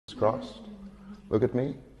Christ. Look at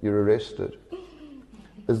me. You're arrested.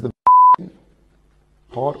 Is the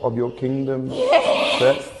part of your kingdom?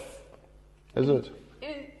 Yes. Is it?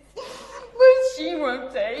 But she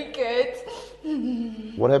won't take it.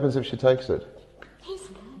 What happens if she takes it?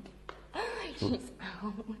 She's ours.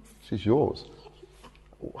 She's yours.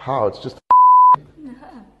 How? It's just No.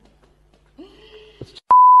 it's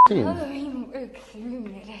Following work through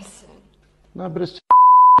medicine. No, but it's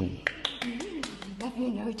Have you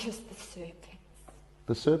noticed the serpents?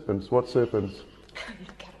 the serpents. What serpents?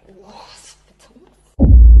 Look at all hospitals.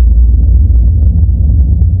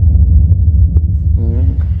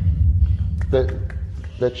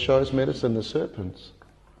 That shows medicine, the serpents.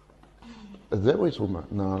 Is that what you're talking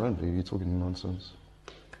about? No, I don't believe you're talking nonsense.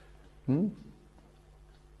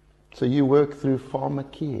 So you work through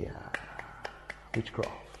pharmakia,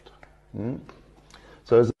 witchcraft.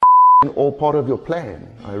 So is it all part of your plan?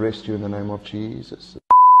 I arrest you in the name of Jesus.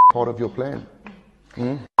 Part of your plan.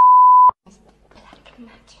 Black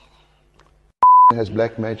magic. It has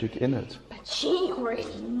black magic in it. But she already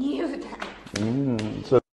knew that.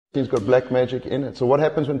 So it's got black magic in it. So what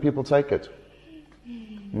happens when people take it?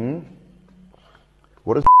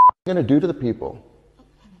 What is going to do to the people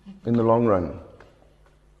in the long run?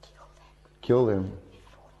 Kill them.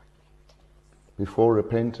 Before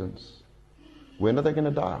repentance. When are they going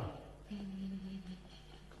to die?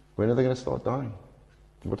 When are they going to start dying?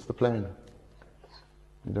 What's the plan?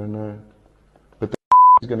 You don't know. But the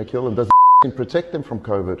is going to kill them. Does the protect them from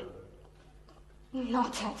COVID?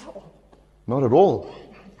 Not at all. Not at all.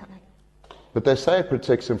 But they say it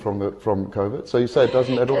protects them from COVID. So you say it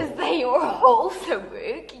doesn't at all? Because they are also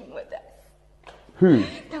working with us. Who?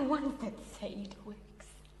 The ones that say it works.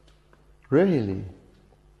 Really?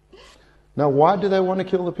 Now why do they want to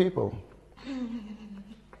kill the people?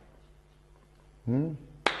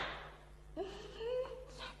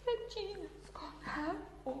 That Jesus can't have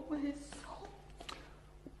all his soul.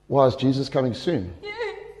 Why is Jesus coming soon?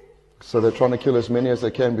 Yes. So they're trying to kill as many as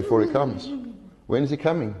they can before he comes. When is he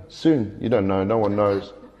coming? Soon. You don't know. No one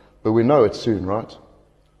knows. But we know it's soon, right?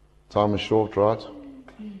 Time is short, right?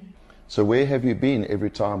 So where have you been every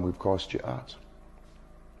time we've cast you out?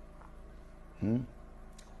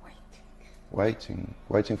 Waiting.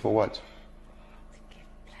 Waiting for what? To get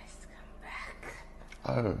a place to come back.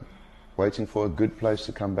 Oh, waiting for a good place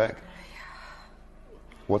to come back.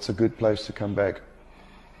 What's a good place to come back?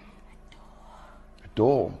 A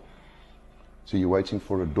door. So you're waiting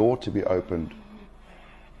for a door to be opened.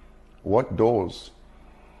 What doors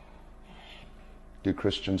do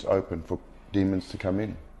Christians open for demons to come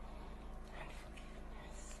in?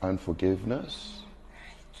 Unforgiveness,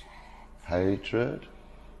 hatred,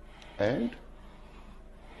 and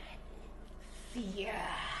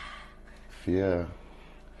fear.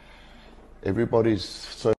 Everybody's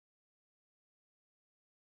so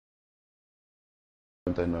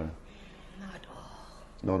don't they know? Not all.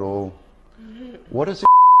 Not all. What is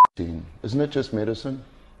it? Isn't it just medicine?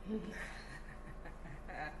 No.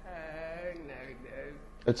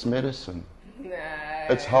 It's medicine. No.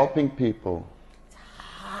 It's helping people. It's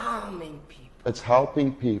harming people. It's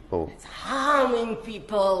helping people. It's harming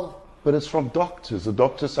people. But it's from doctors. The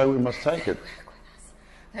doctors say we must take it.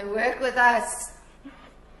 They work with us.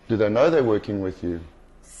 Do they know they're working with you?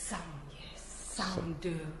 Some yes, some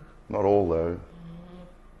do. Not all though.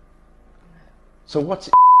 So what's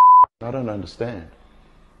I don't understand.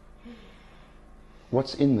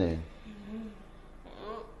 What's in there?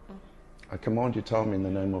 I command you, tell me in the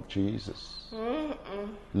name of Jesus.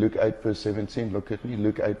 Luke 8 verse 17, look at me.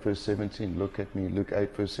 Luke 8 verse 17, look at me. Luke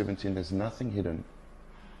 8 verse 17, there's nothing hidden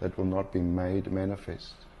that will not be made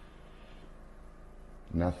manifest.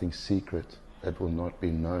 Nothing secret that will not be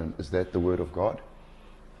known. Is that the word of God?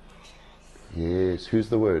 Yes. Who's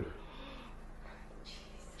the word?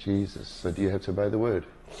 Jesus. So do you have to obey the word?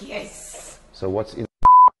 Yes. So what's in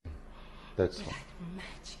that's Black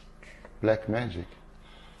magic. black magic?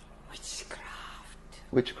 Witchcraft.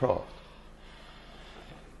 Witchcraft.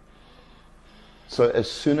 So as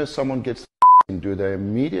soon as someone gets do they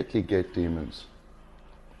immediately get demons?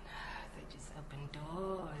 They just open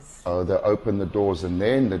doors. Oh, they open the doors and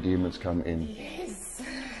then the demons come in. Yes.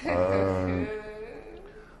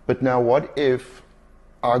 But now what if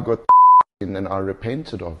I got in and I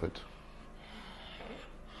repented of it?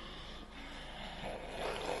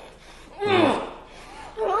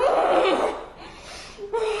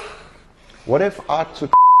 What if I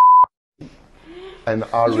took and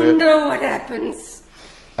I You know what happens.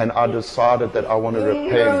 and I decided that I want to You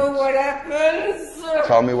repent? know what happens.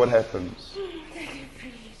 Tell me what happens.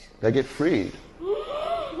 They get freed.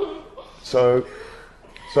 So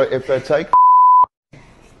if they take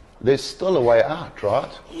There's still a way out,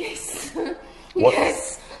 right? Yes. What,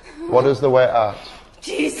 Yes. what is the way out?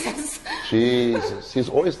 Jesus. Jesus. He's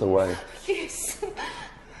always the way. Yes.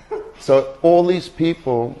 So all these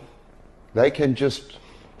people, they can just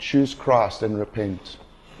choose Christ and repent.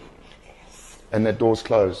 And that door's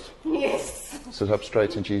closed. Yes. Sit up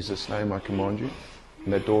straight in Jesus' name, I command you.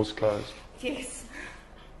 And that door's closed. Yes.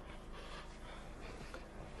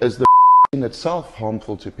 Is the in itself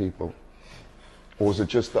harmful to people? Or is it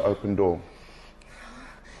just the open door?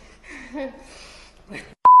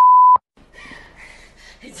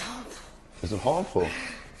 It's harmful. Is it harmful?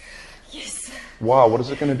 Yes. Wow, what is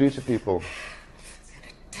it going to do to people? It's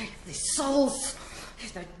going to take their souls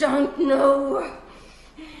if they don't know.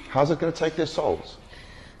 How's it going to take their souls?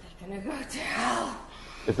 They're going to go to hell.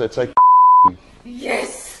 If they take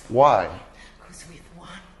Yes. why? Because we've won.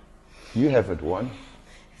 You haven't won.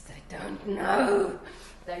 If they don't know,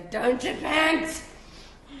 they don't repent.